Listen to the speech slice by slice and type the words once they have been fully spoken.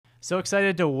So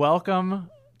excited to welcome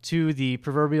to the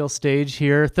proverbial stage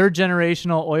here, third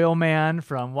generational oil man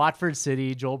from Watford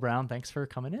City, Joel Brown. Thanks for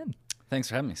coming in. Thanks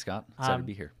for having me, Scott. Excited to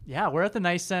be here. Yeah, we're at the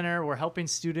Nice Center. We're helping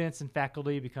students and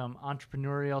faculty become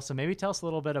entrepreneurial. So maybe tell us a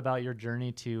little bit about your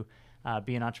journey to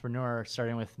be an entrepreneur,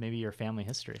 starting with maybe your family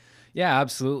history. Yeah,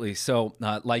 absolutely. So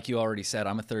like you already said,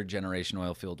 I'm a third generation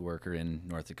oil field worker in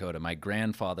North Dakota. My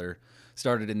grandfather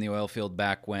started in the oil field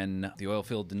back when the oil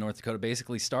field in North Dakota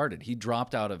basically started. He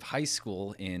dropped out of high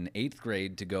school in 8th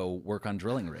grade to go work on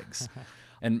drilling rigs.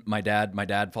 And my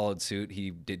dad followed suit. He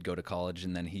did go to college,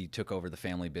 and then he took over the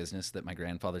family business that my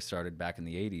grandfather started back in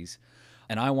the 80s.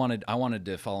 And I wanted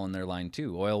to follow in their line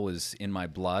too. Oil was in my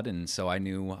blood, and so I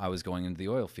knew I was going into the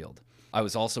oil field. I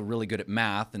was also really good at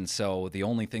math, and so the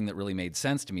only thing that really made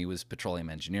sense to me was petroleum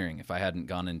engineering. If I hadn't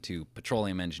gone into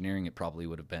petroleum engineering, it probably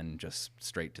would have been just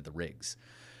straight to the rigs.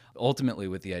 Ultimately,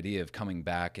 with the idea of coming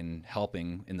back and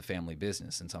helping in the family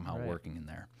business and somehow working in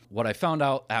there. What I found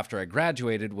out after I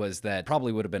graduated was that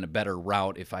probably would have been a better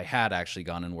route if I had actually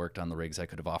gone and worked on the rigs. I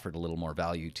could have offered a little more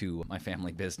value to my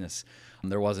family business.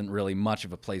 There wasn't really much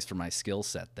of a place for my skill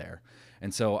set there.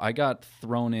 And so I got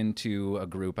thrown into a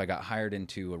group. I got hired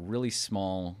into a really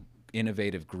small,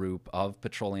 innovative group of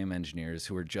petroleum engineers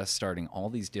who were just starting all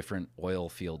these different oil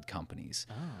field companies.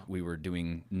 Oh. We were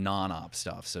doing non-op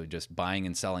stuff, so just buying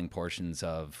and selling portions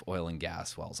of oil and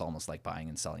gas wells, almost like buying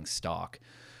and selling stock.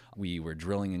 We were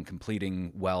drilling and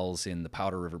completing wells in the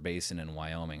Powder River Basin in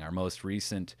Wyoming. Our most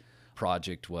recent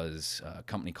project was a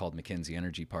company called McKinsey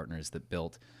Energy Partners that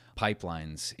built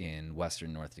pipelines in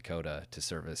western North Dakota to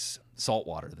service salt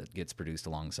water that gets produced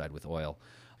alongside with oil.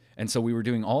 And so we were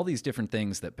doing all these different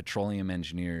things that petroleum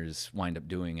engineers wind up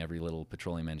doing, every little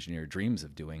petroleum engineer dreams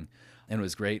of doing. And it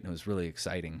was great, and it was really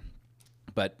exciting.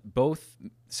 But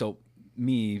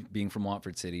me being from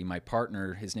Watford City, my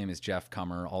partner, his name is Jeff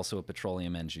Kummer, also a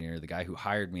petroleum engineer, the guy who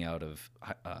hired me out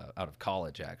of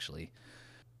college, actually.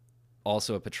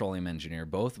 Also a petroleum engineer,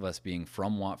 both of us being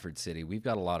from Watford City. We've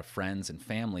got a lot of friends and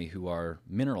family who are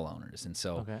mineral owners. And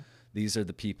so these are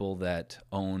the people that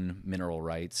own mineral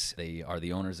rights. They are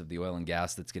the owners of the oil and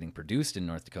gas that's getting produced in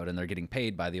North Dakota, and they're getting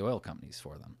paid by the oil companies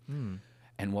for them. Mm.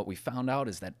 And what we found out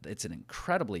is that it's an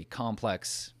incredibly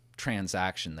complex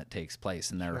transaction that takes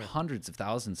place, and there are hundreds of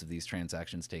thousands of these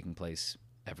transactions taking place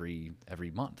every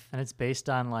month. And it's based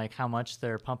on like how much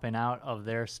they're pumping out of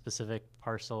their specific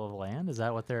parcel of land? Is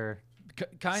that what they're...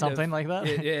 Something like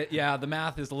that? Yeah, the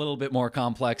math is a little bit more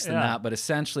complex than that, but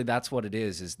essentially that's what it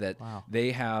is that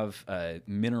they have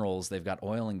minerals, they've got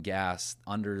oil and gas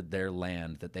under their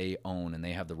land that they own and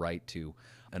they have the right to.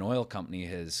 An oil company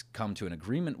has come to an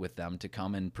agreement with them to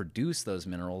come and produce those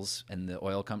minerals, and the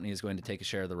oil company is going to take a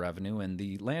share of the revenue, and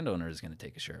the landowner is going to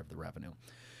take a share of the revenue.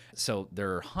 So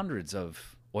there are hundreds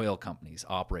of oil companies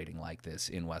operating like this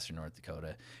in western North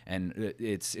Dakota, and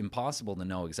it's impossible to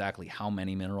know exactly how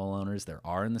many mineral owners there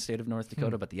are in the state of North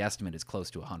Dakota, but the estimate is close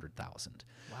to 100,000.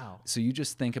 Wow. So you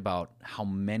just think about how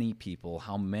many people,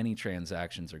 how many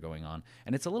transactions are going on,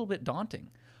 and it's a little bit daunting.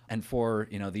 And for,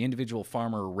 the individual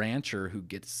farmer rancher who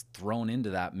gets thrown into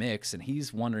that mix, and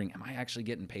he's wondering, am I actually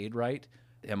getting paid right?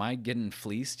 Am I getting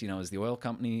fleeced? Is the oil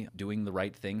company doing the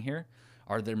right thing here?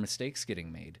 Are there mistakes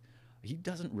getting made? He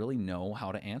doesn't really know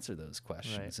how to answer those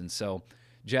questions. Right. And so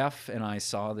Jeff and I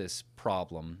saw this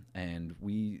problem, and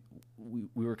we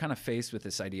were kind of faced with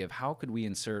this idea of how could we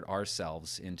insert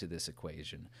ourselves into this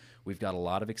equation. We've got a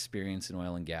lot of experience in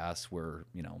oil and gas. We're,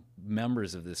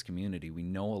 members of this community. We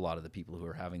know a lot of the people who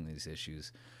are having these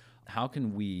issues. How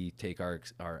can we take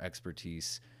our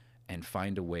expertise and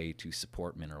find a way to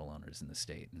support mineral owners in the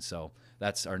state? And so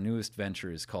that's our newest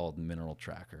venture, is called Mineral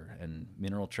Tracker. And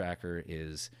Mineral Tracker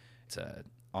it's an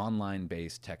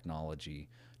online-based technology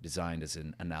designed as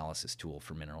an analysis tool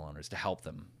for mineral owners to help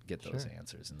them get those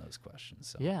answers and those questions.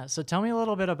 So. Yeah. So tell me a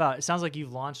little bit about, it sounds like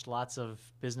you've launched lots of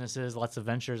businesses, lots of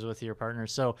ventures with your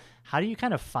partners. So how do you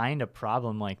kind of find a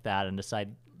problem like that and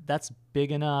decide that's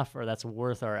big enough or that's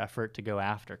worth our effort to go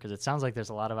after? Because it sounds like there's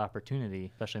a lot of opportunity,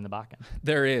 especially in the Bakken.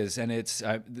 There is. And it's...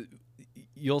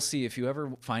 You'll see, if you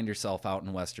ever find yourself out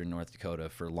in western North Dakota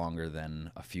for longer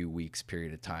than a few weeks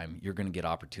period of time, you're going to get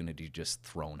opportunity just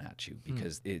thrown at you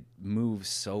because it moves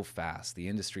so fast. The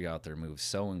industry out there moves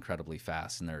so incredibly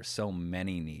fast, and there are so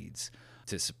many needs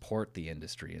to support the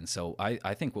industry. And so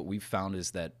I think what we've found is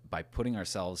that by putting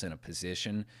ourselves in a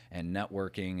position and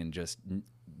networking and just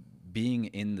being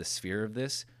in the sphere of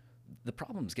this, the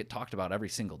problems get talked about every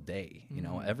single day.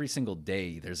 Every single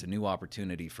day there's a new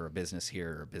opportunity for a business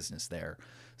here or a business there.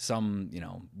 Some,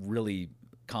 really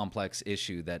complex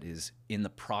issue that is in the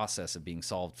process of being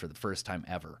solved for the first time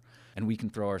ever. And we can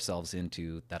throw ourselves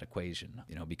into that equation,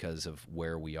 because of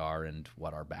where we are and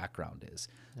what our background is.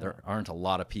 Yeah. There aren't a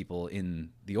lot of people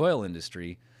in the oil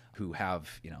industry who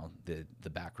have, the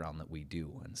background that we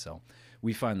do. And so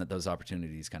we find that those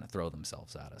opportunities kind of throw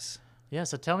themselves at us. Yeah.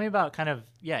 So tell me about kind of,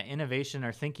 innovation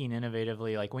or thinking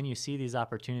innovatively. Like when you see these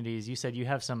opportunities, you said you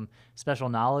have some special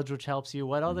knowledge which helps you.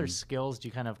 What other skills do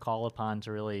you kind of call upon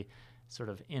to really sort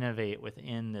of innovate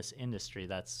within this industry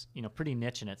that's, pretty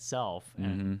niche in itself,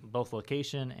 and both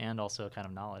location and also kind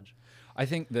of knowledge? I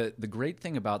think the great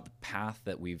thing about the path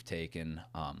that we've taken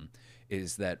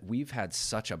is that we've had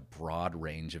such a broad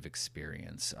range of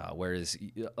experience, whereas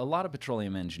a lot of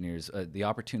petroleum engineers, the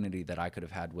opportunity that I could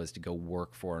have had was to go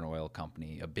work for an oil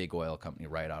company, a big oil company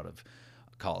right out of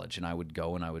college. And I would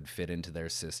go and I would fit into their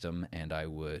system, and I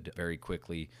would very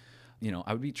quickly,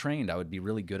 I would be trained. I would be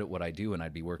really good at what I do, and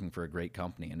I'd be working for a great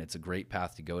company, and it's a great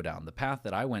path to go down. The path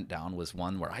that I went down was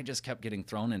one where I just kept getting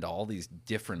thrown into all these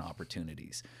different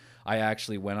opportunities. I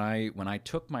actually, when I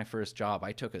took my first job,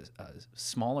 I took a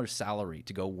smaller salary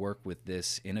to go work with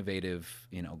this innovative,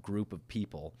 group of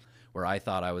people, where I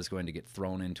thought I was going to get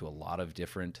thrown into a lot of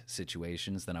different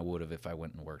situations than I would have if I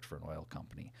went and worked for an oil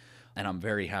company. And I'm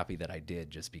very happy that I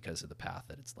did, just because of the path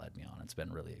that it's led me on. It's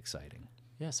been really exciting.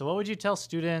 Yeah. So what would you tell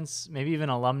students, maybe even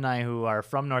alumni who are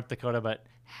from North Dakota but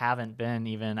haven't been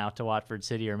even out to Watford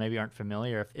City, or maybe aren't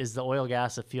familiar? Is the oil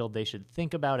gas a field they should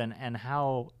think about, and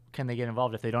how can they get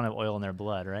involved if they don't have oil in their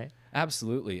blood, right?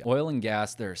 Absolutely. Oil and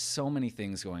gas, there are so many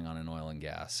things going on in oil and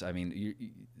gas. I mean,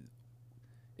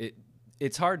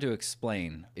 it's hard to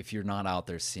explain if you're not out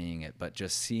there seeing it, but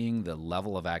just seeing the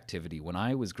level of activity. When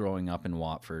I was growing up in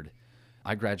Watford,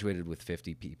 I graduated with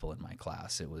 50 people in my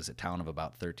class. It was a town of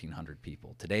about 1,300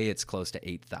 people. Today, it's close to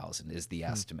 8,000 is the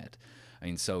estimate. I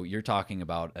mean, so you're talking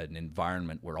about an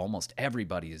environment where almost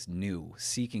everybody is new,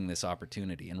 seeking this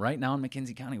opportunity. And right now in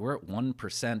McKenzie County, we're at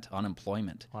 1%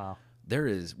 unemployment. Wow.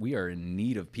 We are in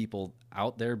need of people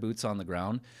out there, boots on the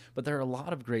ground. But there are a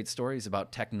lot of great stories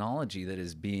about technology that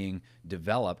is being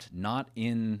developed, not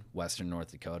in Western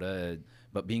North Dakota,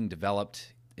 but being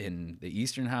developed in the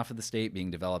eastern half of the state, being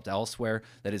developed elsewhere,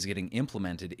 that is getting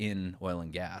implemented in oil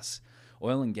and gas.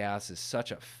 Oil and gas is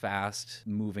such a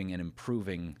fast-moving and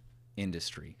improving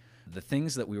industry. The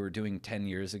things that we were doing 10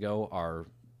 years ago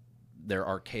they're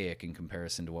archaic in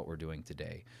comparison to what we're doing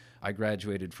today. I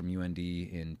graduated from UND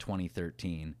in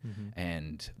 2013,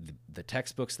 and the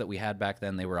textbooks that we had back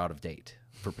then, they were out of date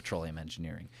for petroleum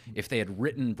engineering. If they had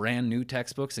written brand new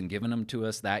textbooks and given them to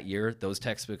us that year, those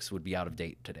textbooks would be out of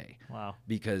date today. Wow.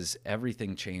 Because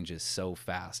everything changes so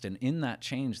fast. And in that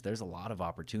change, there's a lot of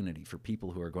opportunity for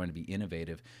people who are going to be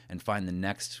innovative and find the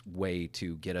next way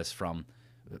to get us from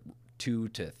 2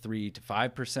 to 3 to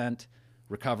 5%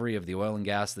 recovery of the oil and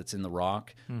gas that's in the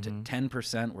rock to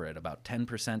 10%. We're at about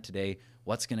 10% today.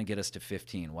 What's going to get us to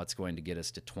 15? What's going to get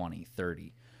us to 20,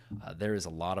 30? There is a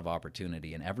lot of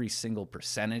opportunity, and every single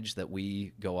percentage that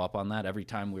we go up on that, every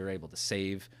time we're able to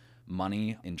save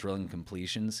money in drilling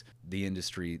completions, the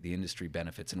industry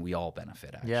benefits, and we all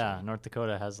benefit, actually. Yeah, North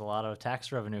Dakota has a lot of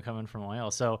tax revenue coming from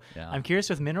oil. So yeah. I'm curious,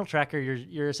 with Mineral Tracker,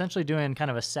 you're essentially doing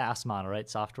kind of a SaaS model, right?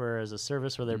 Software as a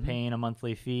service, where they're paying a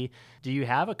monthly fee. Do you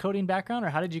have a coding background, or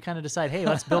how did you kind of decide, hey,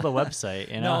 let's build a website?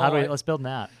 Let's build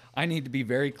that? I need to be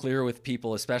very clear with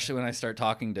people, especially when I start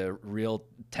talking to real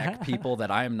tech people, that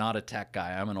I am not a tech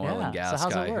guy. I'm an oil and gas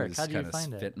guy who's kind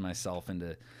of fitting myself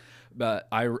into. But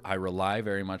I rely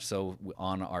very much so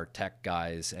on our tech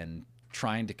guys and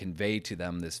trying to convey to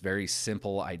them this very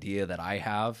simple idea that I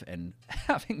have, and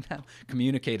having them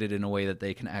communicate it in a way that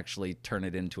they can actually turn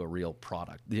it into a real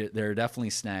product. There are definitely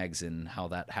snags in how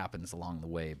that happens along the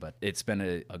way, but it's been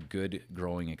a good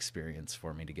growing experience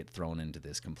for me to get thrown into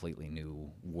this completely new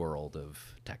world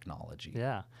of technology.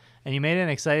 Yeah. And you made an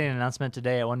exciting announcement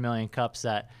today at 1 Million Cups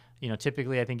that,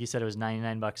 typically I think you said it was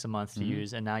 $99 a month to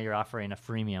use, and now you're offering a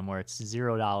freemium where it's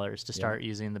 $0 to start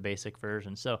using the basic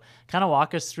version. So kind of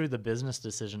walk us through the business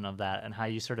decision of that, and how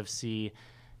you sort of see,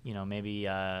 maybe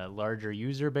a larger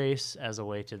user base as a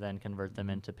way to then convert them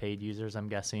into paid users, I'm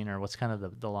guessing, or what's kind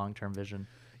of the long-term vision?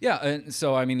 Yeah, and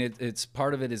so I mean, it's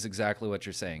part of it is exactly what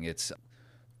you're saying.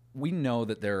 We know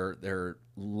that there are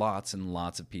lots and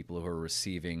lots of people who are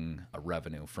receiving a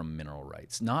revenue from mineral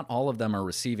rights. Not all of them are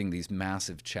receiving these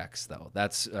massive checks, though.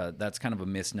 That's kind of a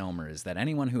misnomer, is that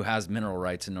anyone who has mineral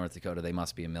rights in North Dakota, they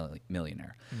must be a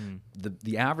millionaire.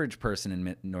 The average person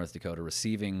in North Dakota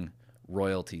receiving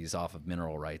royalties off of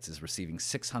mineral rights is receiving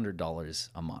 $600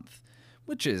 a month.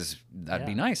 that'd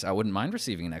be nice. I wouldn't mind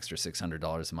receiving an extra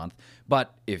 $600 a month.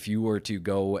 But if you were to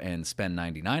go and spend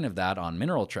 99 of that on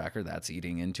Mineral Tracker, that's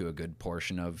eating into a good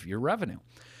portion of your revenue.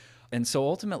 And so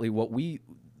ultimately what we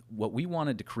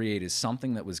wanted to create is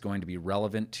something that was going to be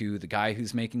relevant to the guy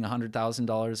who's making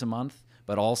 $100,000 a month,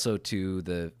 but also to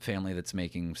the family that's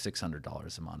making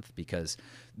 $600 a month, because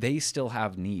they still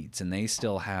have needs and they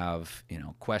still have,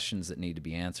 questions that need to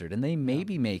be answered. And they may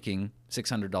be making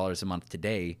 $600 a month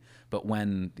today, but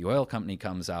when the oil company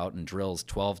comes out and drills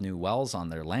 12 new wells on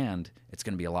their land, it's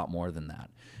going to be a lot more than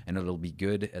that. And it'll be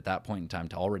good at that point in time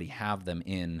to already have them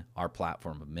in our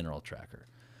platform of Mineral Tracker.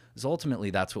 Because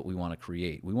ultimately, that's what we want to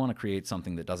create. We want to create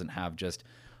something that doesn't have just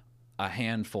a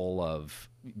handful of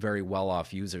very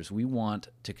well-off users. We want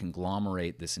to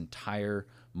conglomerate this entire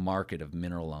market of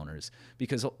mineral owners,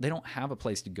 because they don't have a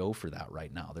place to go for that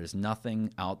right now. There's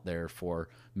nothing out there for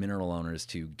mineral owners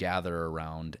to gather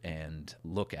around and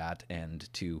look at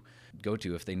and to go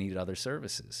to if they needed other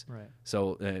services. Right.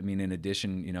 So, in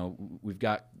addition, we've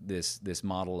got this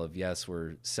model of, yes,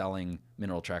 we're selling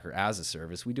Mineral Tracker as a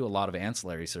service. We do a lot of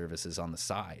ancillary services on the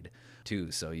side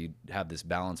too. So you have this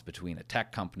balance between a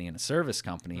tech company and a service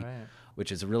company, Right.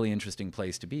 which is a really interesting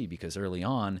place to be, because early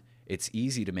on, it's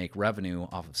easy to make revenue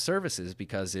off of services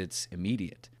because it's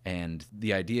immediate. And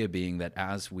the idea being that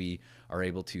as we are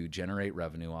able to generate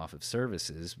revenue off of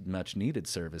services, much needed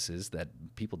services that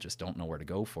people just don't know where to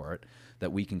go for it,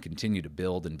 that we can continue to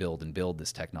build and build and build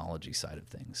this technology side of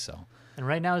things. So, And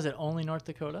right now, is it only North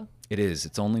Dakota? it is.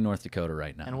 It's only North Dakota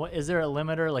right now. And what is there a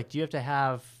limiter? Like, do you have to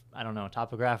have, I don't know,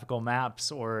 topographical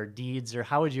maps or deeds, or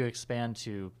how would you expand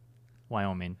to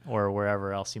Wyoming or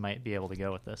wherever else you might be able to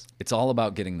go with this? It's all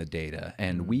about getting the data,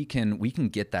 and we can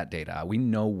get that data. We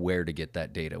know where to get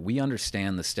that data. We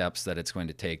understand the steps that it's going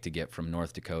to take to get from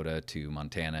North Dakota to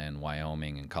Montana and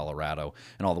Wyoming and Colorado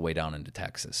and all the way down into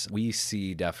Texas. We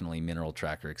see definitely Mineral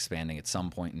Tracker expanding at some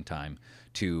point in time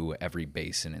to every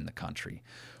basin in the country.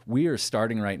 We are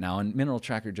starting right now, and Mineral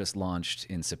Tracker just launched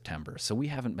in September, so we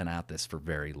haven't been at this for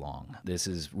very long. This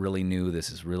is really new. This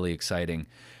is really exciting.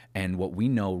 And what we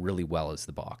know really well is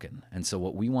the Bakken. And so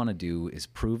what we want to do is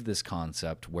prove this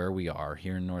concept where we are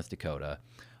here in North Dakota,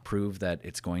 prove that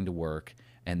it's going to work,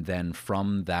 and then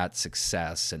from that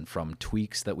success and from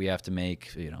tweaks that we have to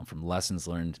make, from lessons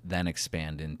learned, then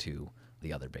expand into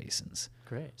the other basins.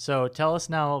 Great. So tell us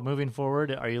now, moving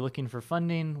forward, are you looking for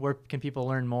funding? Where can people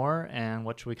learn more? And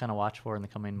what should we kind of watch for in the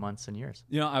coming months and years?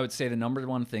 I would say the number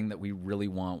one thing that we really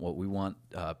want, what we want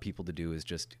people to do, is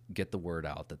just get the word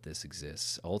out that this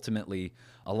exists. Ultimately,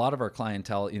 a lot of our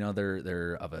clientele,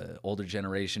 they're of an older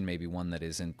generation, maybe one that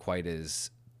isn't quite as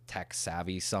tech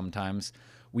savvy sometimes.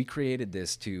 We created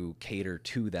this to cater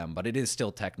to them, but it is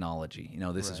still technology.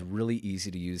 This is really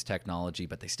easy to use technology,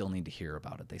 but they still need to hear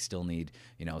about it. They still need,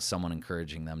 someone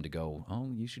encouraging them to go, oh,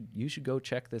 you should go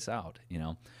check this out,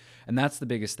 And that's the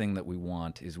biggest thing that we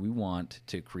want, is we want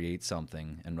to create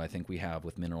something, and I think we have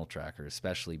with Mineral Tracker,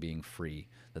 especially being free,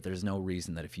 that there's no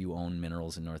reason that if you own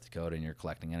minerals in North Dakota and you're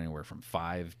collecting anywhere from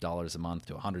 $5 a month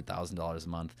to $100,000 a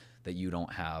month, that you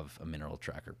don't have a Mineral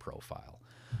Tracker profile.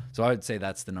 So I would say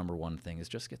that's the number one thing, is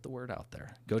just get the word out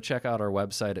there. Go check out our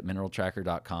website at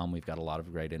mineraltracker.com. We've got a lot of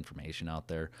great information out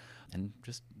there, and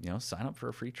just, sign up for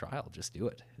a free trial. Just do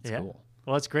it. It's cool.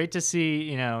 Well, it's great to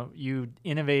see, you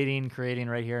innovating, creating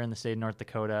right here in the state of North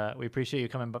Dakota. We appreciate you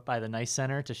coming by the Nice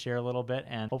Center to share a little bit,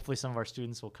 and hopefully some of our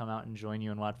students will come out and join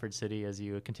you in Watford City as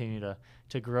you continue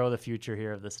to grow the future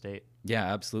here of the state.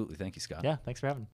 Yeah, absolutely. Thank you, Scott. Yeah, thanks for having me.